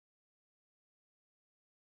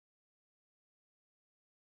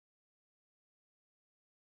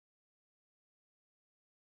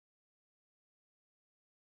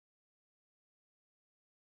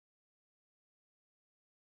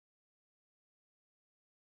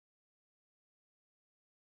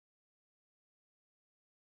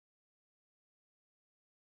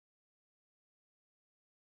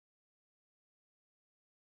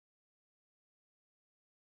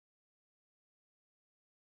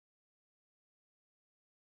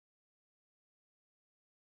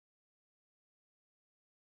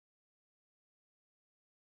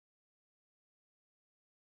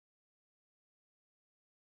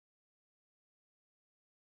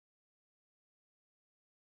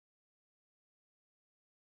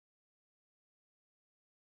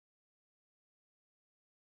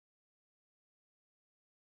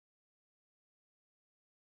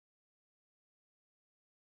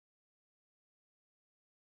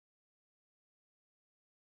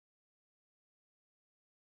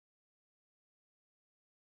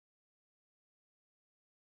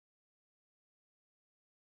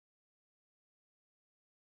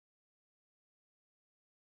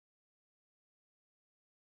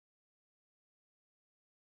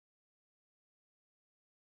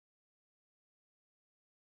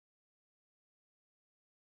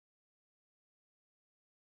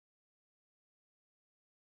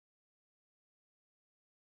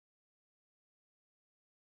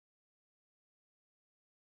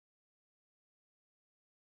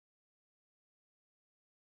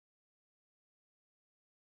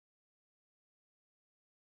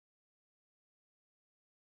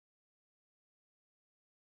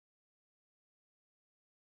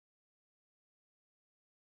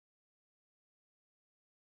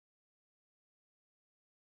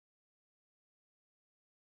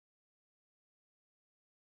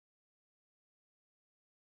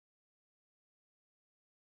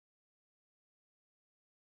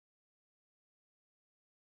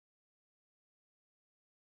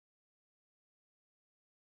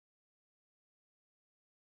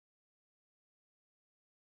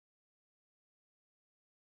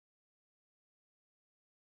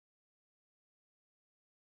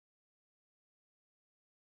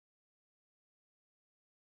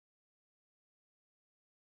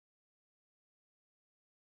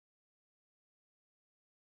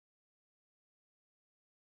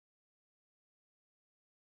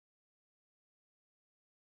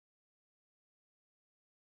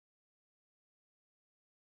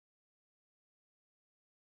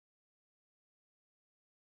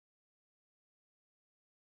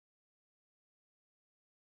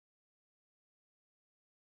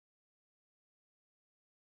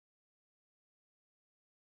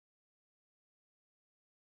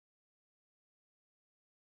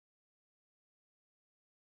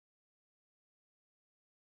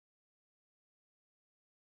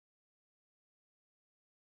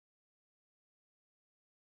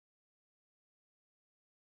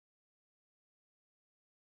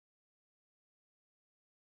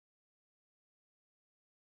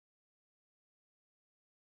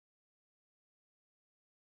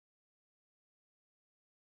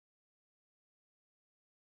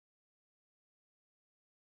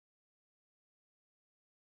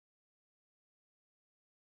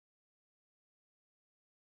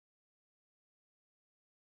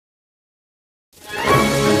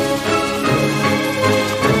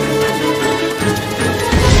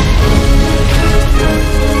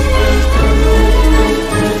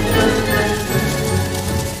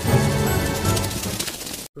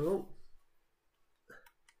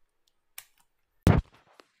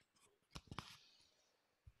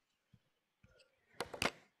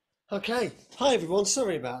Okay. Hi everyone.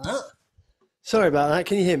 Sorry about that. Sorry about that.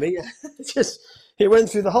 Can you hear me? Just it went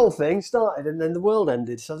through the whole thing, started, and then the world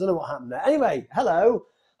ended. So I don't know what happened there. Anyway, hello.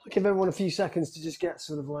 I'll give everyone a few seconds to just get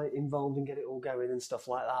sort of like involved and get it all going and stuff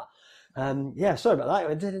like that. Yeah, sorry about that.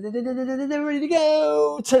 It went ready to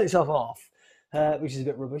go. Turn itself off, which is a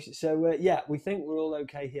bit rubbish. So yeah, we think we're all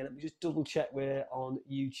okay here. Let me just double check we're on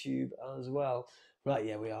YouTube as well. Right,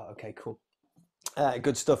 yeah, we are. Okay, cool.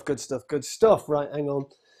 Good stuff. Good stuff. Good stuff. Right, hang on.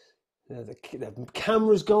 The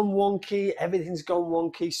camera's gone wonky, everything's gone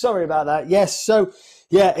wonky. Sorry about that. Yes, so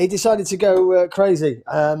yeah, it decided to go crazy.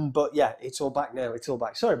 But yeah, it's all back now. It's all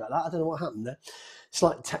back. Sorry about that. I don't know what happened there.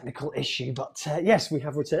 Slight technical issue, but yes, we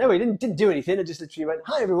have returned. Anyway, didn't do anything. I just literally went,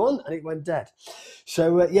 "Hi everyone," and it went dead.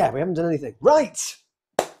 So yeah, we haven't done anything. Right.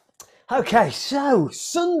 Okay, so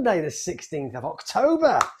Sunday the 16th of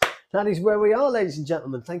October. That is where we are, ladies and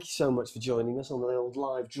gentlemen. Thank you so much for joining us on the old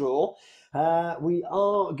live draw. We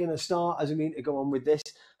are going to start as we mean to go on with this.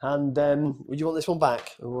 And would you want this one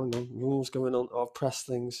back? Oh, hang on. What's going on? Oh, I've pressed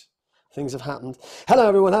things. Things have happened. Hello,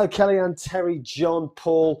 everyone. Hello, Kellyanne, Terry, John,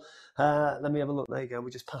 Paul. Let me have a look. There you go. We're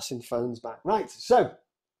just passing phones back. Right. So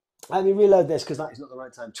let me reload this because that is not the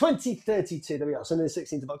right time. 2032, there we are, Sunday the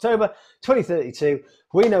 16th of October, 2032.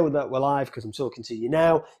 We know that we're live because I'm talking to you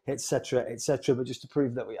now, etc., etc. But just to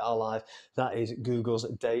prove that we are live, that is Google's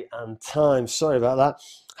date and time. Sorry about that.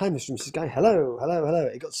 Hi, Mr. and Mrs. Guy. Hello, hello, hello.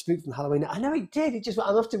 It got spooked from Halloween. I know it did.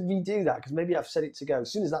 I'll have to redo that because maybe I've set it to go.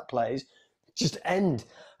 As soon as that plays, just end.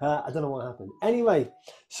 I don't know what happened. Anyway,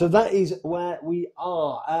 so that is where we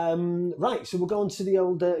are. Right, so we'll go on to the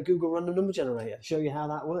old Google random number generator, show you how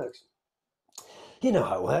that works. You know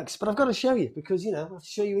how it works, but I've got to show you because, I have to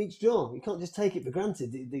show you each draw. You can't just take it for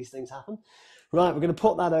granted these things happen. Right, we're going to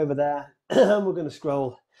put that over there and we're going to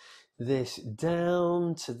scroll this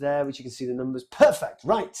down to there, which you can see the numbers. Perfect.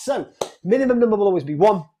 Right, so minimum number will always be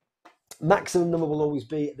 1. Maximum number will always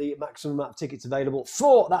be the maximum amount of tickets available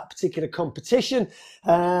for that particular competition,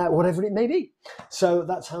 whatever it may be. So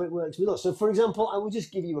that's how it works with us. So, for example, I will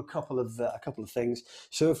just give you a couple of things.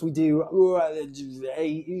 So if we do,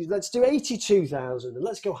 let's do 82,000, and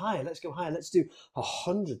let's go higher. Let's go higher. Let's do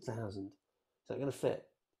 100,000. Is that going to fit?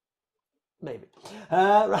 Maybe.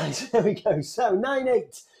 Right, there we go. So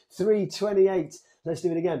 98328. Let's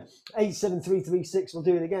do it again. 87336. We'll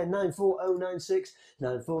do it again. 94096,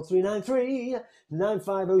 94393,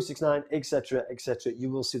 95069, etc., etc.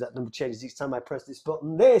 You will see that number changes each time I press this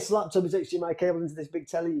button. This laptop is HDMI cable into this big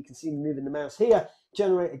telly. You can see me moving the mouse here.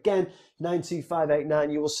 Generate again.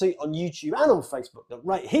 92589. You will see on YouTube and on Facebook that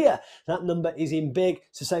right here, that number is in big.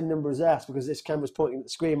 It's the same number as that because this camera's pointing at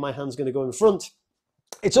the screen. My hand's going to go in front.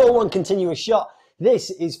 It's all one continuous shot.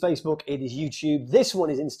 This is Facebook, it is YouTube, this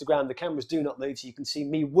one is Instagram. The cameras do not move, so you can see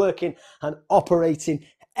me working and operating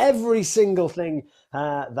every single thing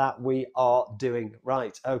that we are doing.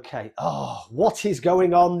 Right, okay. Oh, what is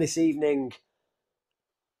going on this evening?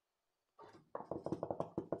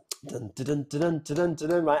 Dun, dun, dun, dun, dun, dun,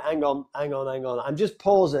 dun. Right, hang on. I'm just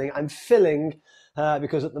pausing, I'm filling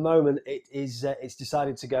because at the moment it's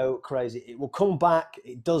decided to go crazy. It will come back.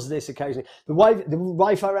 It does this occasionally. The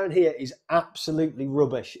Wi-Fi around here is absolutely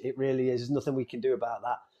rubbish. It really is. There's nothing we can do about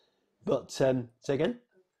that. But say again.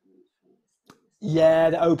 Yeah,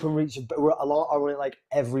 the OpenReach, but we're a lot are on it like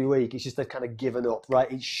every week. It's just they've kind of given up.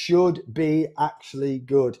 Right, it should be actually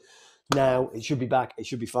good. Now it should be back. It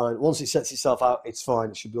should be fine. Once it sets itself out, it's fine.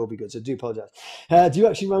 It should all be good. So I do apologize. Do you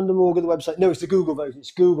actually random org on the website? No, it's the Google version.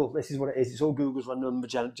 It's Google. This is what it is. It's all Google's random number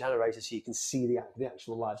generator, so you can see the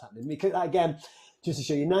actual live happening. Let me click that again, just to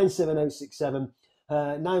show you. 97067,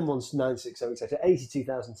 91960, etc.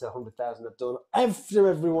 82,000 to 100,000. I've done. After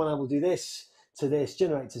everyone, I will do this to this.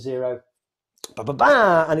 Generate to 0.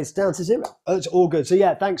 And it's down to 0. Oh, it's all good. So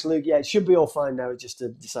yeah, thanks, Luke. Yeah, it should be all fine now. It just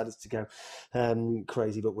decided to go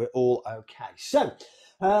crazy, but we're all okay. So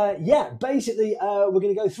yeah, basically we're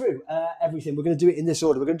going to go through everything. We're going to do it in this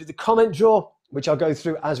order. We're going to do the comment draw, which I'll go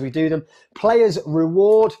through as we do them. Players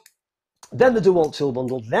reward, then the DeWalt tool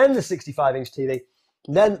bundle, then the 65-inch TV,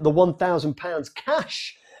 then the £1,000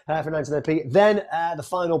 cash for 99p, then the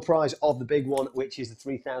final prize of the big one, which is the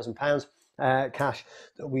 £3,000. Cash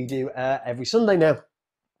that we do every Sunday now.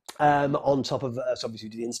 On top of so obviously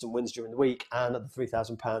we do the instant wins during the week, and the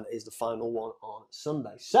 £3,000 is the final one on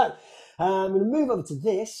Sunday. So I'm going to move over to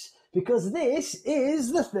this because this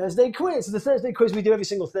is the Thursday quiz. So the Thursday quiz we do every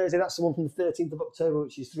single Thursday. That's the one from the 13th of October,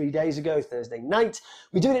 which is 3 days ago, Thursday night.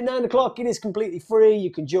 We do it at 9 o'clock. It is completely free. You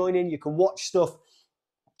can join in. You can watch stuff.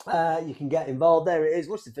 You can get involved. There it is.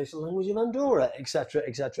 What's the official language of Andorra, etc.,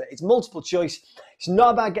 etc. It's multiple choice. It's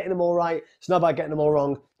not about getting them all right. It's not about getting them all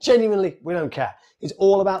wrong. Genuinely, we don't care. It's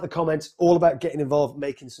all about the comments, all about getting involved,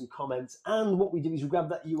 making some comments. And what we do is we grab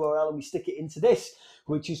that URL and we stick it into this,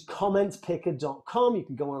 which is commentpicker.com. You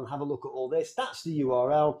can go on and have a look at all this. That's the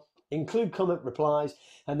URL. Include comment replies,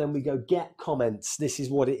 and then we go get comments. This is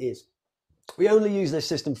what it is. We only use this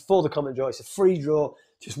system for the comment draw. It's a free draw.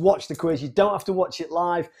 Just watch the quiz. You don't have to watch it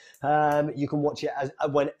live. You can watch it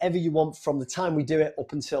whenever you want from the time we do it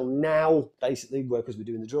up until now, basically, because we're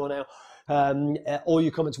doing the draw now. All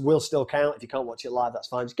your comments will still count. If you can't watch it live, that's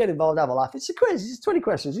fine. Just get involved, have a laugh. It's a quiz. It's 20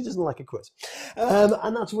 questions. Who doesn't like a quiz?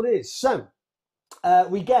 And that's what it is. So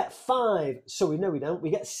we get 5. So no, we don't.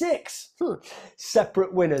 We get 6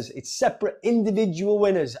 separate winners. It's separate individual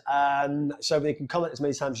winners. So they can comment as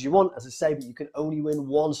many times as you want. As I say, but you can only win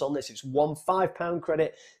once on this. It's one £5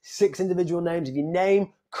 credit, 6 individual names. If your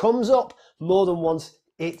name comes up more than once,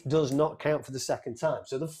 it does not count for the second time.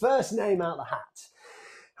 So the first name out the hat.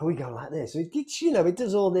 We go like this. So it gets, it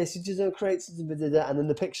does all this. It just creates, and then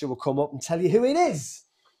the picture will come up and tell you who it is.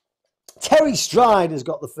 Terry Stride has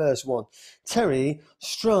got the first one. Terry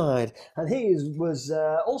Stride. And he was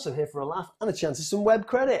also here for a laugh and a chance of some web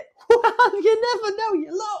credit. You never know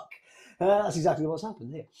your luck. That's exactly what's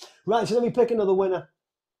happened here. Right, so let me pick another winner.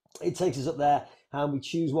 It takes us up there and we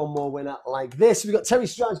choose one more winner like this. We've got Terry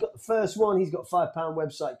Stride's got the first one. He's got £5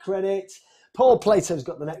 website credit. Paul Plato's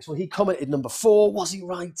got the next one. He commented number 4. Was he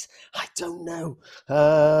right? I don't know.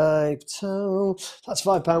 So that's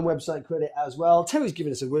 £5 website credit as well. Terry's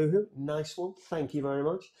giving us a woohoo. Nice one. Thank you very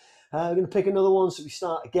much. We're going to pick another one. So we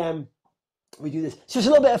start again. We do this. So it's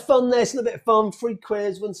a little bit of fun there. It's a little bit of fun. Free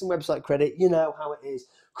quiz. Win some website credit. You know how it is.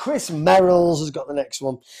 Chris Merrills has got the next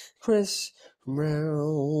one. Chris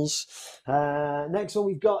Merrills. Next one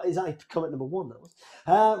we've got is comment number 1. That was.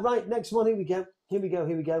 Right. Next one. Here we go. Here we go.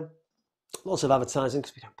 Here we go. Lots of advertising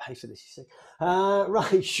because we don't pay for this, you see.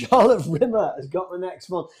 Right, Charlotte Rimmer has got the next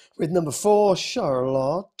one with number 4,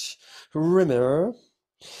 Charlotte Rimmer.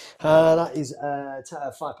 That is a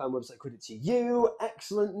 £5 website credit to you.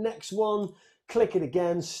 Excellent. Next one. Click it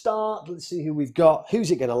again. Start. Let's see who we've got. Who's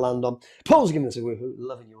it going to land on? Paul's giving us a woohoo.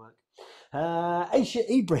 Loving your work. Aisha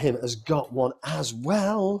Ibrahim has got one as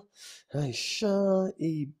well. Aisha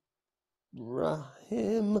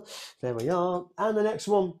Ibrahim. There we are. And the next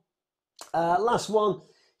one. Last one,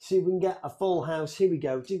 see if we can get a full house. Here we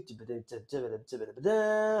go.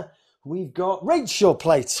 We've got Rachel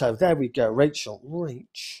Plato. There we go. Rachel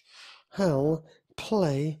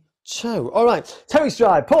Plato. All right. Terry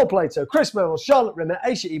Stride, Paul Plato, Chris Merrill, Charlotte Rimmer,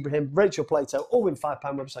 Aisha Ibrahim, Rachel Plato, all win £5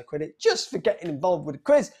 website credit just for getting involved with the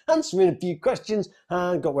quiz, answering a few questions,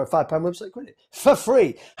 and got £5 website credit for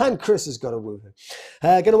free. And Chris has got a woohoo.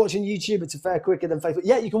 Going to watch on YouTube. It's a fair quicker than Facebook.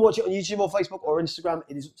 Yeah, you can watch it on YouTube or Facebook or Instagram.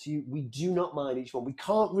 It is up to you. We do not mind each one. We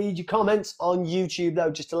can't read your comments on YouTube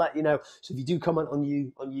though, just to let you know. So if you do comment on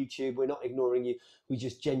YouTube, we're not ignoring you. We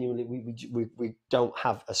just genuinely, we don't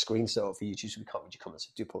have a screen set up for YouTube, so we can't read your comments.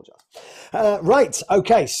 I do apologise. Right,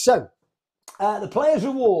 okay, so the player's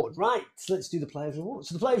reward. Right, let's do the player's reward.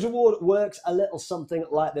 So the player's reward works a little something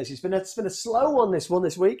like this. It's been a slow one this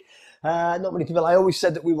week. Not many people. I always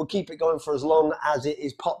said that we will keep it going for as long as it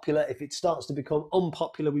is popular. If it starts to become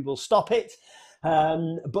unpopular, we will stop it.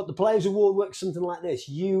 But the player's reward works something like this.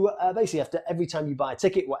 You basically have to, every time you buy a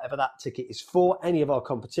ticket, whatever that ticket is for, any of our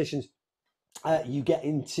competitions, you get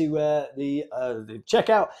into the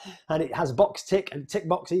checkout, and it has a box tick and tick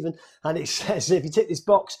box even, and it says if you tick this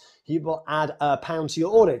box, you will add £1 to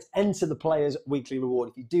your order. It's enter the player's weekly reward.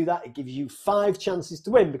 If you do that, it gives you 5 chances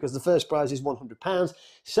to win, because the first prize is £100,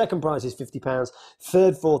 second prize is £50,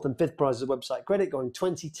 third, fourth, and fifth prize is a website credit, going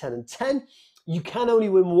 20, 10, and 10. You can only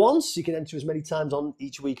win once. You can enter as many times on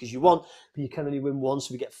each week as you want, but you can only win once.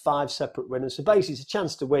 So we get 5 separate winners. So basically, it's a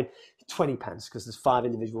chance to win £20 because there's 5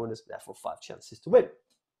 individual winners, therefore 5 chances to win.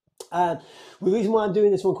 The reason why I'm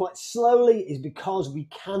doing this one quite slowly is because we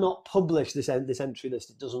cannot publish this entry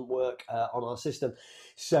list. It doesn't work on our system.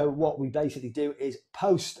 So what we basically do is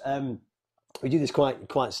post. We do this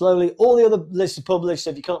quite slowly. All the other lists are published,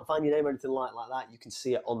 so if you can't find your name or anything like that, you can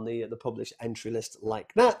see it on the published entry list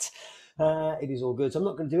like that. It is all good. So I'm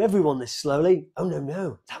not going to do everyone this slowly. Oh,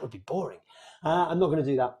 no, that would be boring. I'm not going to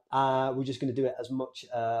do that. We're just going to do it as much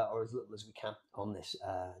or as little as we can on this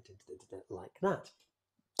like that.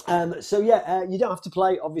 So yeah, you don't have to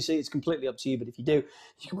play. Obviously, it's completely up to you. But if you do,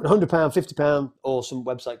 you can win £100, £50, or some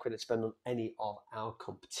website credit spend on any of our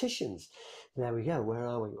competitions. There we go. Where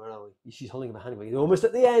are we? She's holding up a hand. We're almost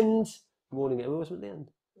at the end. Warning it. We're almost at the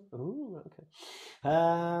end. Oh, okay.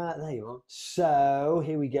 There you are. So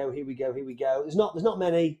here we go. There's not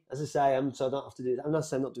many, as I say. So I don't have to do that. I'm not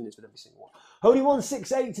saying I'm not doing this with every single one. Only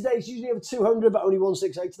 168 today. It's usually over 200, but only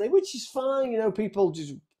 168 today, which is fine. You know, people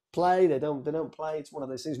just play. They don't play. It's one of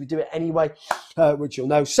those things. We do it anyway, which you'll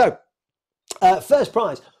know. So first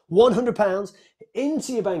prize, £100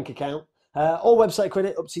 into your bank account. Or website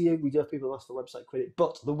credit, up to you. We do have people who ask for website credit,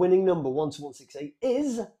 but the winning number 1 to 168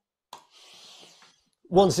 is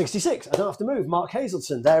 166. I don't have to move. Mark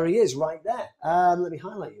Hazelton. There he is, right there. Let me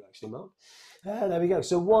highlight you, actually, Mark. There we go.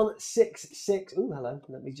 So 166. Oh, hello.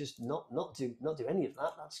 Let me just not do any of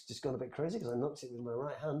that. That's just gone a bit crazy because I knocked it with my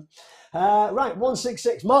right hand. Right,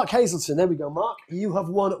 166. Mark Hazelton. There we go, Mark. You have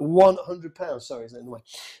won £100. Sorry, isn't it in the way?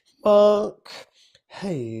 Mark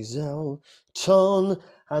Hazelton.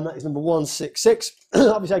 And that is number 166.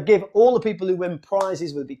 Obviously, I give all the people who win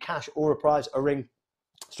prizes, whether it be cash or a prize, a ring.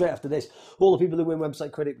 Straight after this, all the people who win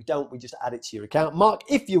website credit, we just add it to your account. Mark,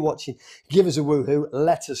 if you're watching, give us a woohoo,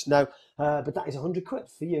 let us know. But that is 100 quid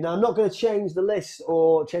for you. Now, I'm not going to change the list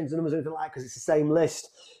or change the numbers or anything like that because it's the same list.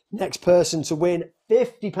 Next person to win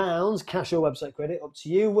 £50 cash or website credit, up to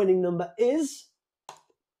you. Winning number is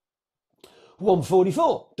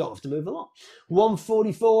 144. Don't have to move a lot.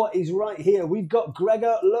 144 is right here. We've got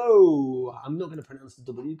Gregor Lowe. I'm not going to pronounce the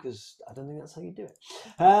W because I don't think that's how you do it.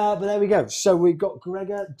 But there we go. So we've got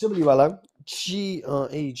Gregor, WLO,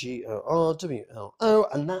 GREGORWLO,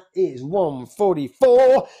 and that is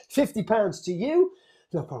 144. £50 to you.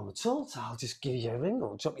 No problem at all. So I'll just give you a ring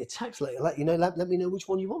or drop you a text later. Let me know which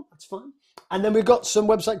one you want. That's fine. And then we've got some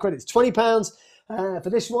website credits. £20 for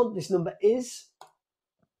this one. This number is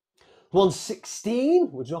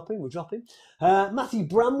 116. We're dropping. Matthew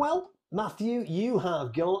Bramwell. Matthew, you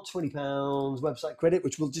have got £20 website credit,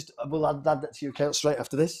 which we'll add that to your account straight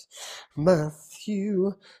after this.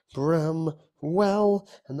 Matthew Bramwell,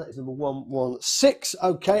 and that is number 116.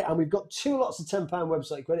 Okay, and we've got 2 lots of £10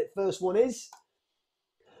 website credit. First one is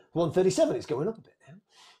 137. It's going up a bit now.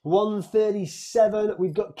 137.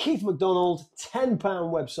 We've got Keith McDonald, £10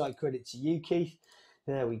 website credit to you, Keith.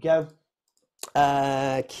 There we go.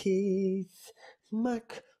 Keith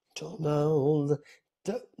McDonald.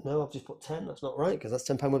 No, I've just put 10. That's not right because that's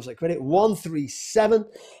 £10 website credit. 137.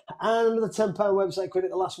 And another £10 website credit.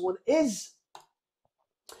 The last one is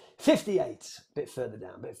 58. Bit further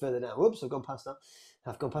down. Whoops, I've gone past that.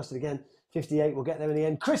 I've gone past it again. 58. We'll get there in the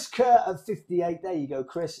end. Chris Kerr at 58. There you go,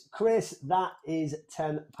 Chris. Chris, that is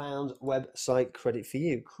 £10 website credit for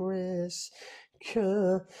you. Chris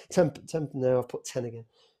Kerr. 10. No, I've put 10 again.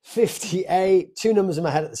 58. 2 numbers in my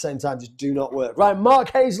head at the same time just do not work. Right, Mark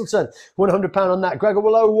Hazelton, £100 on that. Gregor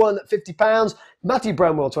Willow won £50. Matthew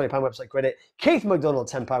Bramwell, £20 website credit. Keith McDonald,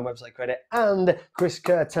 £10 website credit. And Chris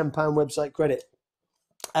Kerr, £10 website credit.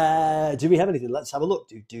 Do we have anything? Let's have a look.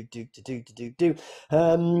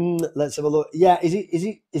 Let's have a look. Yeah, is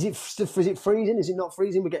it freezing? Is it not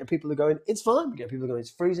freezing? We're getting people who are going, it's fine. We're getting people going, it's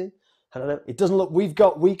freezing. I don't know. It doesn't look, we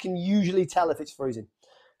can usually tell if it's freezing.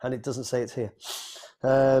 And it doesn't say it's here.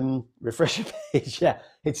 Refresh your page. Yeah,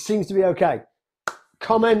 it seems to be okay.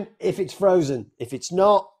 Comment if it's frozen. If it's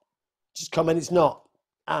not, just comment it's not.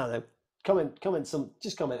 I don't know.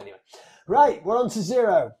 Just comment anyway. Right, we're on to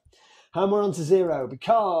 0. And we're on to 0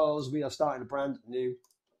 because we are starting a brand new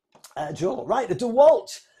draw. Right, the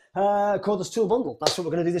DeWalt cordless tool bundle. That's what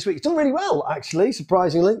we're going to do this week. It's done really well, actually,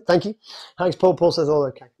 surprisingly. Thank you. Thanks, Paul. Paul says all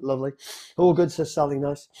okay. Lovely. All good, says Sally.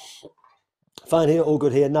 Nice. Fine here, all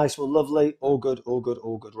good here. Nice one, lovely. All good.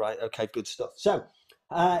 Right, okay, good stuff. So,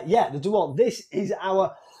 yeah, the DeWalt. This is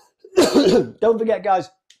our... Don't forget,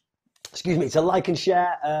 guys, excuse me, to like and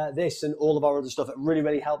share this and all of our other stuff. It really,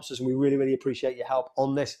 really helps us, and we really, really appreciate your help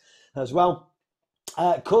on this as well.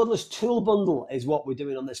 Cordless tool bundle is what we're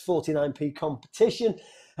doing on this 49p competition.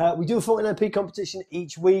 We do a 49p competition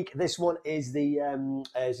each week. This one is the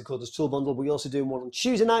cordless tool bundle. We also do one on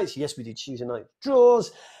Tuesday nights. Yes, we do Tuesday night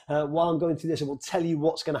draws. While I'm going through this, I will tell you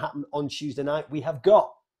what's going to happen on Tuesday night. We have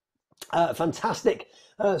got fantastic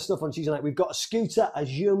stuff on Tuesday night. We've got a scooter, a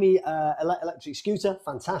Xiaomi electric scooter.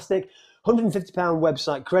 Fantastic. £150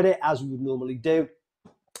 website credit, as we would normally do.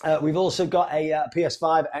 We've also got a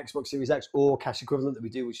PS5, Xbox Series X, or cash equivalent that we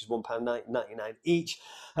do, which is £1.99 each.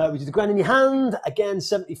 We do the grand in your hand, again,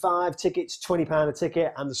 75 tickets, £20 a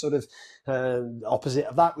ticket, and the sort of opposite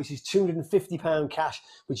of that, which is £250 cash,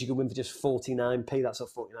 which you can win for just 49p. That's our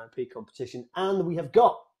 49p competition. And we have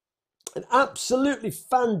got an absolutely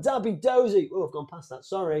fan-dabby-dozy. Oh, I've gone past that.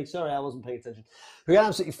 Sorry, I wasn't paying attention. We got an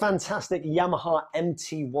absolutely fantastic Yamaha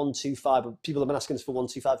MT125. People have been asking us for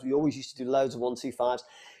 125s. We always used to do loads of 125s.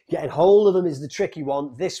 Getting hold of them is the tricky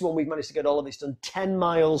one. This one we've managed to get all of. It's done 10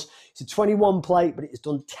 miles. It's a 21 plate, but it's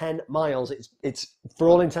done 10 miles. It's for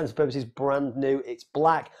all intents and purposes brand new. It's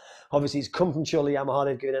black. Obviously, it's come from Chorley Yamaha.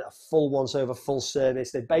 They've given it a full once-over, full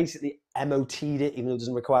service. They basically MOT'd it, even though it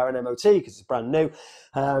doesn't require an MOT because it's brand new.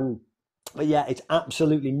 But yeah, it's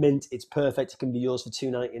absolutely mint. It's perfect. It can be yours for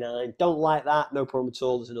 $299. Don't like that? No problem at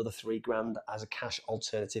all. There's another $3,000 as a cash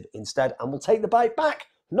alternative instead, and we'll take the bike back.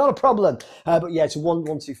 Not a problem. But yeah, it's a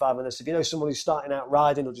 125 on this. If you know someone who's starting out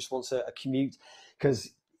riding or just wants a commute,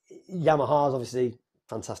 because Yamaha's obviously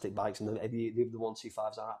fantastic bikes, and the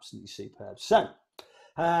 125s are absolutely superb. So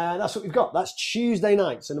that's what we've got. That's Tuesday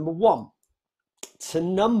night. So number 1 to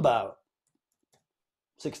number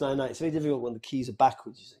 699. It's very difficult when the keys are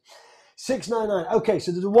backwards, you see. 699. Okay,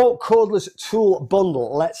 so the DeWalt cordless tool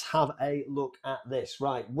bundle. Let's have a look at this.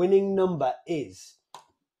 Right, winning number is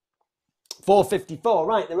 454.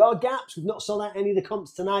 Right, there are gaps. We've not sold out any of the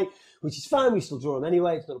comps tonight, which is fine. We still draw them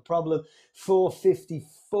anyway. It's not a problem.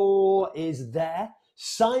 454 is there.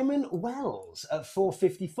 Simon Wells at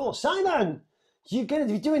 454. Simon, you're going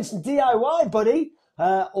to be doing some DIY, buddy.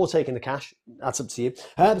 Or taking the cash. That's up to you.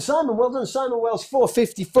 Simon, well done. Simon Wells,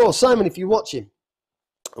 454. Simon, if you're watching,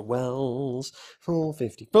 Wells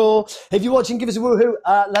 454. If you're watching, give us a woohoo.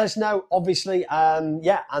 Let us know, obviously.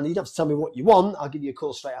 Yeah, and you don't have to tell me what you want. I'll give you a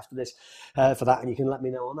call straight after this for that, and you can let me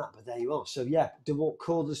know on that. But there you are. So yeah, DeWalt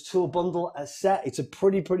cordless tool bundle set. It's a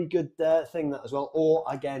pretty good thing that as well. Or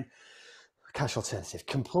again, cash alternative.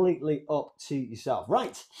 Completely up to yourself.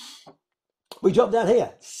 Right. We drop down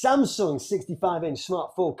here, Samsung 65-inch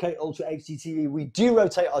Smart 4K Ultra HD TV. We do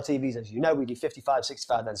rotate our TVs, as you know. We do 55,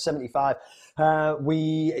 65, then 75.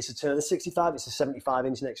 It's a turn of the 65, it's a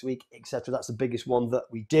 75-inch next week, etc. That's the biggest one that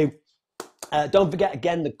we do. Don't forget,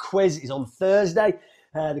 again, the quiz is on Thursday.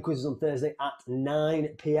 The quiz is on Thursday at 9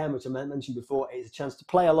 p.m, which I mentioned before. It's a chance to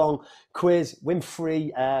play along, quiz, win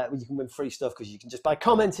free. You can win free stuff because you can just, by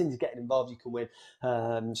commenting, just getting involved, you can win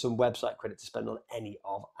some website credit to spend on any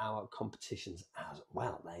of our competitions as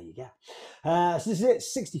well. There you go. So this is it,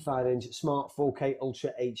 65-inch Smart 4K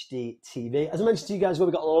Ultra HD TV. As I mentioned to you guys,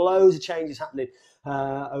 we've got loads of changes happening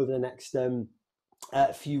over the next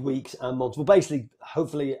few weeks and months. Well, basically,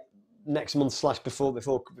 hopefully, next month / before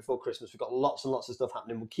Christmas, we've got lots and lots of stuff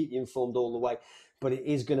happening. We'll keep you informed all the way, but it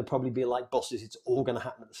is going to probably be like buses. It's all going to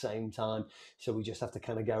happen at the same time, so we just have to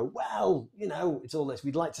kind of go, well, you know, it's all this.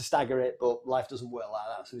 We'd like to stagger it, but life doesn't work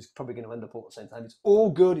like that, so it's probably going to end up all at the same time. It's all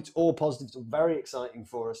good. It's all positive. It's all very exciting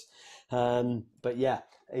for us. But yeah,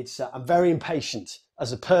 it's I'm very impatient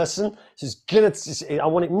as a person. I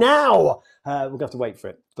want it now. We're going to have to wait for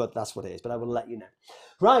it, but that's what it is. But I will let you know.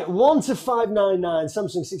 Right, 1 to 599,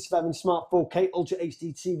 Samsung 65-inch Smart 4K Ultra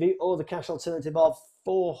HD TV, or the cash alternative of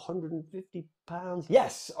 £450.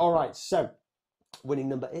 Yes, all right. So, winning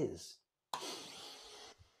number is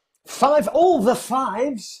 5. All the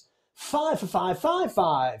fives. 5 for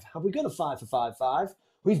 555. Have we got a 5 for 55?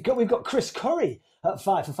 We've got Chris Curry at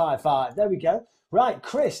 5 for 55. There we go. Right,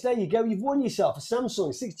 Chris, there you go. You've won yourself a Samsung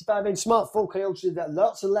 65-inch Smart 4K Ultra.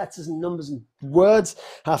 Lots of letters and numbers and words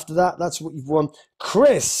after that. That's what you've won.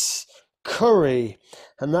 Chris Curry.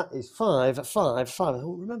 And that is 555. I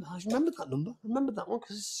remember that number. I remember that one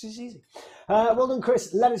because it's easy. Well done,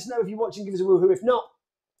 Chris. Let us know if you're watching. Give us a woohoo. If not,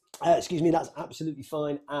 excuse me, that's absolutely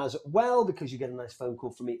fine as well, because you get a nice phone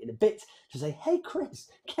call from me in a bit to say, hey, Chris,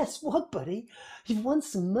 guess what, buddy? You've won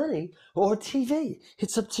some money or a TV.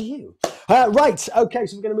 It's up to you. Right, okay,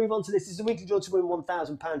 so we're going to move on to this. This is a weekly draw to win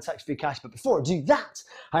 £1,000 tax-free cash. But before I do that,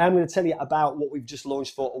 I am going to tell you about what we've just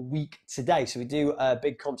launched for a week today. So we do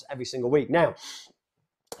big comps every single week. Now,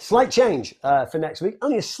 slight change for next week,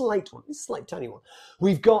 only a slight one, a slight tiny one.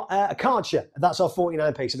 We've got a Karcher, that's our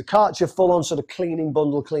 49p. So the Karcher full-on sort of cleaning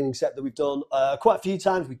bundle, cleaning set that we've done quite a few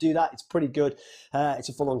times. We do that, it's pretty good. It's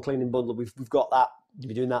a full-on cleaning bundle. We've got that, you'll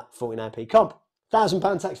be doing that 49p comp.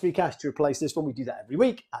 £1,000 tax-free cash to replace this one. We do that every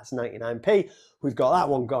week, that's 99p. We've got that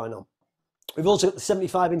one going on. We've also got the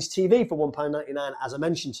 75-inch TV for £1.99, as I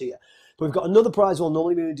mentioned to you. But we've got another prize one.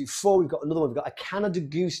 Normally we do 4. We've got another one. We've got a Canada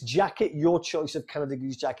Goose jacket, your choice of Canada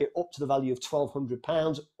Goose jacket, up to the value of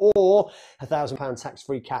 £1,200 or £1,000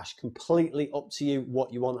 tax-free cash. Completely up to you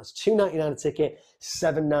what you want. That's $2.99 a ticket,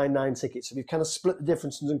 $7.99 tickets. So we've kind of split the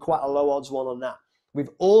difference and done quite a low odds one on that.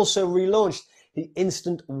 We've also relaunched the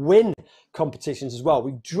instant win competitions as well.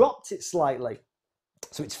 We've dropped it slightly.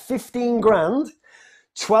 So it's 15 grand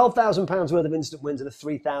 £12,000 worth of instant wins and a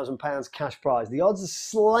 £3,000 cash prize. The odds are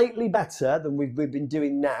slightly better than we've been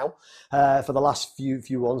doing now for the last few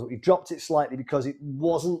ones, but we've dropped it slightly because it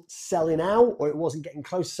wasn't selling out, or it wasn't getting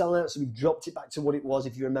close to selling out, so we've dropped it back to what it was,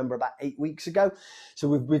 if you remember, about 8 weeks ago. So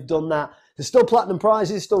we've done that. There's still platinum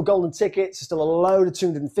prizes, still golden tickets, there's still a load of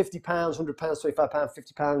 £250, £100, £25,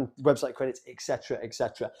 £50 website credits, etc.,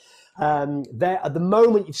 etc. There at the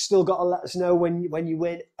moment, you've still got to let us know when you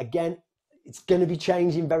win. Again, it's going to be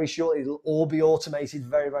changing very shortly. It'll all be automated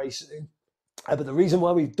very, very soon. But the reason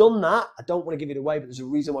why we've done that, I don't want to give it away, but there's a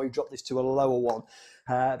reason why we dropped this to a lower one,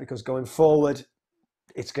 because going forward,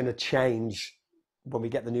 it's going to change when we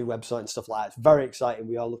get the new website and stuff like that. It's very exciting.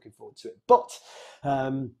 We are looking forward to it. But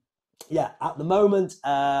yeah, at the moment,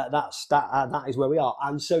 that is where we are.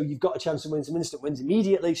 And so you've got a chance to win some instant wins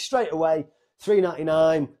immediately, straight away,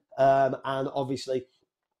 $3.99, and obviously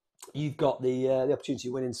you've got the opportunity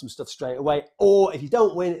of winning some stuff straight away. Or if you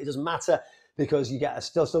don't win, it doesn't matter, because you get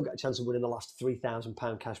still get a chance of winning the last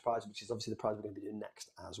 £3,000 cash prize, which is obviously the prize we're going to be doing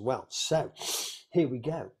next as well. So here we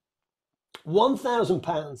go.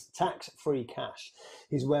 £1,000 tax-free cash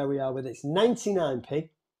is where we are with it. It's 99p.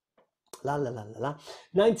 La la la la la.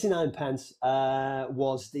 99 pence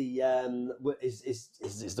was the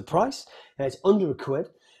is the price. It's under £1.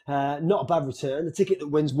 Not a bad return. The ticket that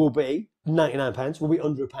wins will be 99 pence. Will be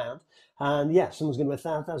under £1. And yeah, someone's going to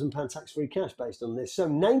win £1,000 tax-free cash based on this. So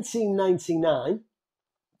 1999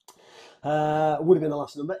 would have been the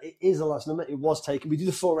last number. It is the last number. It was taken. We do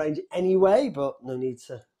the full range anyway, but no need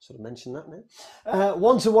to sort of mention that now.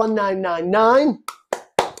 1 to 1999.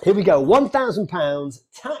 Here we go. £1,000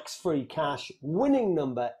 tax-free cash. Winning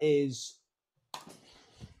number is,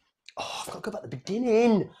 I've got to go back to the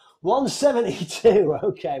beginning. 172.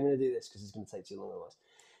 Okay, I'm going to do this because it's going to take too long otherwise.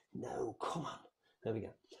 No, come on. There we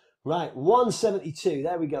go. Right, 172.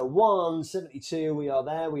 There we go. 172. We are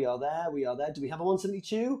there. We are there. We are there. Do we have a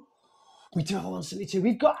 172? We do have a 172.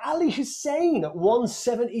 We've got Ali Hussein at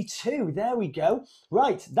 172. There we go.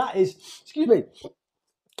 Right, that is, excuse me,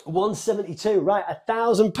 172. Right,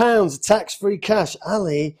 £1,000 tax-free cash.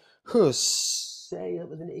 Ali Hussein,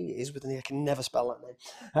 with an E, it is with an E. I can never spell that name.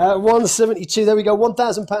 172. There we go.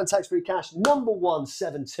 £1,000 tax-free cash. Number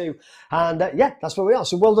 172. And yeah, that's where we are.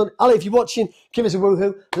 So well done, Ali. If you're watching, give us a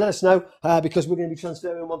woohoo. Let us know, because we're going to be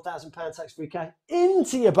transferring £1,000 tax-free cash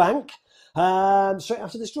into your bank straight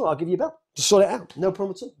after this draw. I'll give you a bell to sort it out. No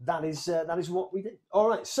problem at all. That is what we do. All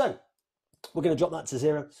right. So we're going to drop that to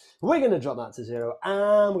 0. We're going to drop that to 0,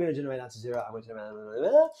 and we're going to generate that to 0.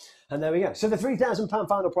 And there we go. So the £3,000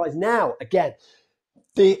 final prize. Now, again,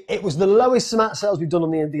 it was the lowest amount of sales we've done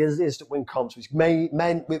on the instant win comps, which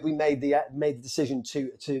meant we made the decision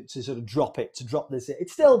to sort of drop this.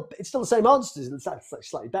 It's still the same odds. It's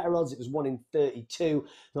slightly better odds. It was 1 in 32.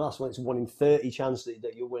 The last one, it's 1 in 30 chance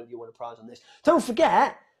that you'll win a prize on this. Don't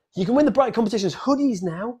forget, you can win the Bright Competitions hoodies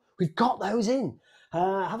now. We've got those in.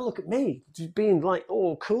 Have a look at me, just being like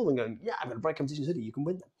all cool and going, yeah, I've got a Bright Competitions hoodie. You can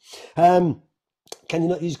win them. Can you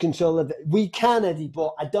not use controller? We can, Eddie,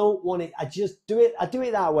 but I don't want it. I just do it. I do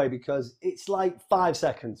it that way because it's like 5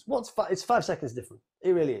 seconds. It's 5 seconds different.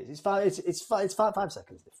 It really is. It's 5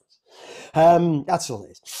 seconds difference. That's all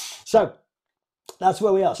it is. So that's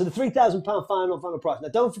where we are. So the £3,000 final price. Now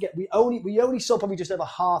don't forget, we only sold probably just over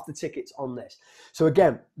half the tickets on this. So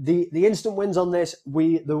again, the instant wins on this,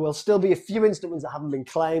 there will still be a few instant wins that haven't been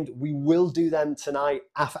claimed. We will do them tonight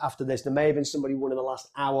after this. There may have been somebody won in the last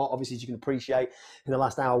hour. Obviously, as you can appreciate, in the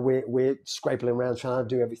last hour we're scraping around trying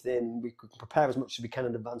to do everything. We could prepare as much as we can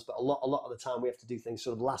in advance, but a lot of the time we have to do things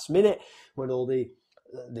sort of last minute when all the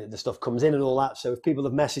stuff comes in and all that. So if people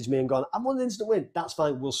have messaged me and gone, I want an instant win, that's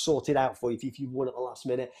fine. We'll sort it out for you if you've won at the last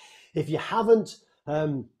minute. If you haven't,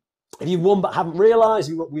 if you've won but haven't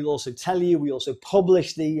realised, we'll also tell you. We also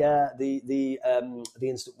publish the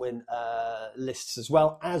instant win lists as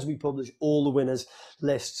well as we publish all the winners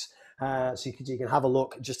lists. So you can have a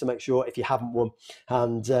look just to make sure if you haven't won.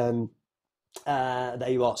 And there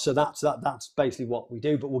you are. So that's basically what we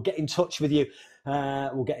do. But we'll get in touch with you.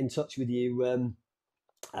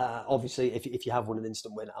 Obviously, if you have won an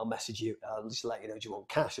instant win, I'll message you. I'll just let you know, do you want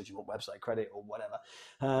cash or do you want website credit or whatever.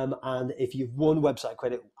 And if you've won website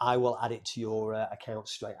credit, I will add it to your account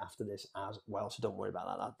straight after this as well. So don't worry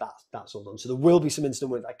about that. That's all done. So there will be some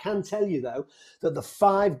instant wins. I can tell you though that the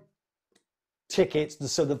 5 tickets, the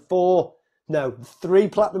 3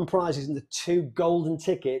 platinum prizes and the 2 golden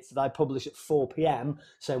tickets that I publish at 4 p.m.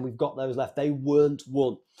 saying we've got those left, they weren't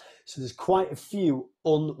won. So there's quite a few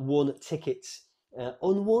unwon tickets.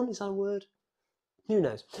 Unwon, is that a word? Who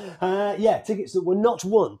knows? Yeah, tickets that were not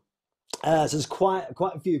won. So there's quite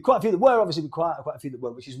a few that were, obviously, quite a few that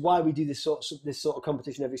weren't, which is why we do this sort of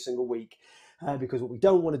competition every single week. Because what we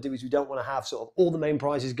don't want to do is we don't want to have sort of all the main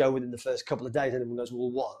prizes go within the first couple of days, and everyone goes,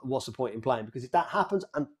 well, what's the point in playing? Because if that happens,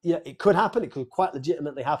 and yeah, it could happen, it could quite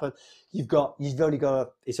legitimately happen. You've only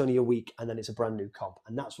got it's only a week, and then it's a brand new comp,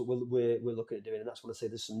 and that's what we're looking at doing, and that's what I say.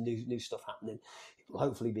 There's some new stuff happening. It will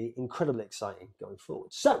hopefully be incredibly exciting going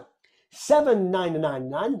forward. So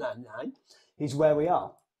 79999 is where we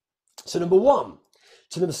are. So number 1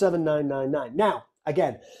 to number 7999. Now,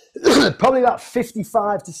 again, probably about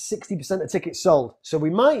 55 to 60% of tickets sold. So we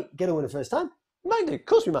might get a winner first time. Might do. Of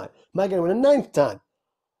course we might. Might get a winner 9th time.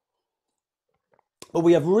 But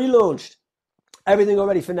we have relaunched everything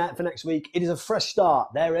already for next week. It is a fresh start.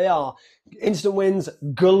 There they are. Instant wins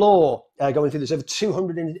galore going through this. Over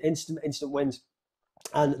 200 instant wins.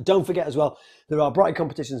 And don't forget as well, there are Bright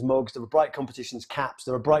Competitions mugs, there are Bright Competitions caps,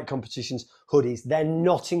 there are Bright Competitions hoodies. They're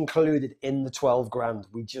not included in the 12 grand.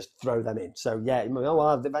 We just throw them in. So yeah,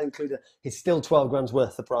 they've included, it's still 12 grand's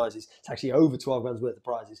worth of prizes. It's actually over 12 grand's worth of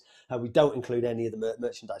prizes. We don't include any of the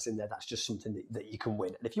merchandise in there. That's just something that you can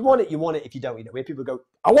win. And if you want it, you want it. If you don't, you don't. We have people go,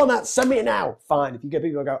 I want that, send me it now. Fine. If you get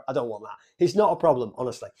people who go, I don't want that. It's not a problem,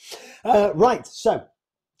 honestly. Right, so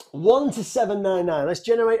 1 to 799. Let's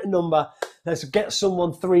generate a number. Let's get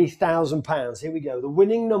someone £3,000. Here we go. The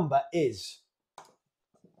winning number is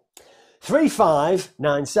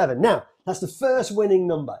 3597. Now, that's the first winning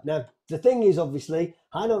number. Now, the thing is, obviously,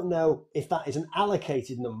 I don't know if that is an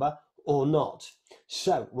allocated number or not.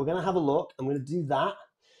 So we're going to have a look. I'm going to do that,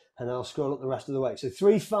 and I'll scroll up the rest of the way. So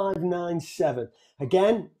 3597.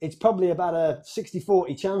 Again, it's probably about a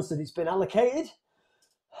 60-40 chance that it's been allocated.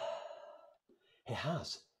 It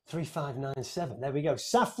has. 3597. There we go.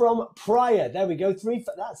 Saffron Pryor. There we go.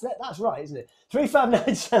 That's right, isn't it?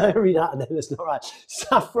 3597. Read that, and then that's not right.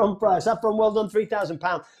 Saffron Pryor. Saffron, well done.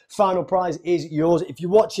 £3,000. Final prize is yours. If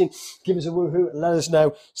you're watching, give us a woohoo and let us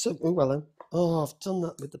know. So, well then. Oh, I've done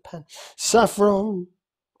that with the pen. Saffron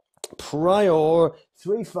Pryor.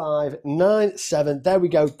 3597. There we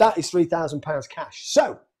go. That is £3,000 cash.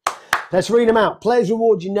 So, let's read them out. Players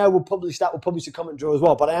Reward, you know, we'll publish that. We'll publish the comment draw as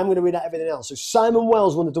well. But I am going to read out everything else. So Simon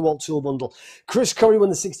Wells won the DeWalt Tool Bundle. Chris Curry won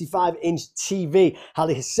the 65-inch TV.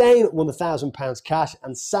 Ali Hussein won the £1,000 cash.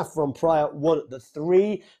 And Saffron Pryor won the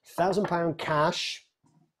 £3,000 cash.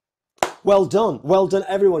 Well done. Well done,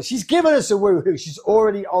 everyone. She's given us a woohoo. She's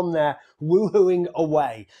already on there woohooing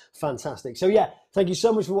away. Fantastic. So, yeah, thank you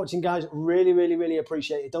so much for watching, guys. Really, really, really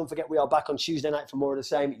appreciate it. Don't forget, we are back on Tuesday night for more of the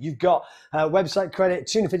same. You've got website credit,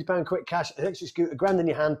 £250 quick cash, an extra scooter, £1,000 in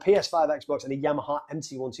your hand, PS5, Xbox, and a Yamaha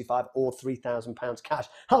MT125 or £3,000 cash.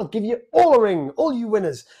 I'll give you all a ring, all you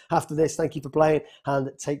winners after this. Thank you for playing,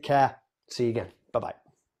 and take care. See you again. Bye-bye.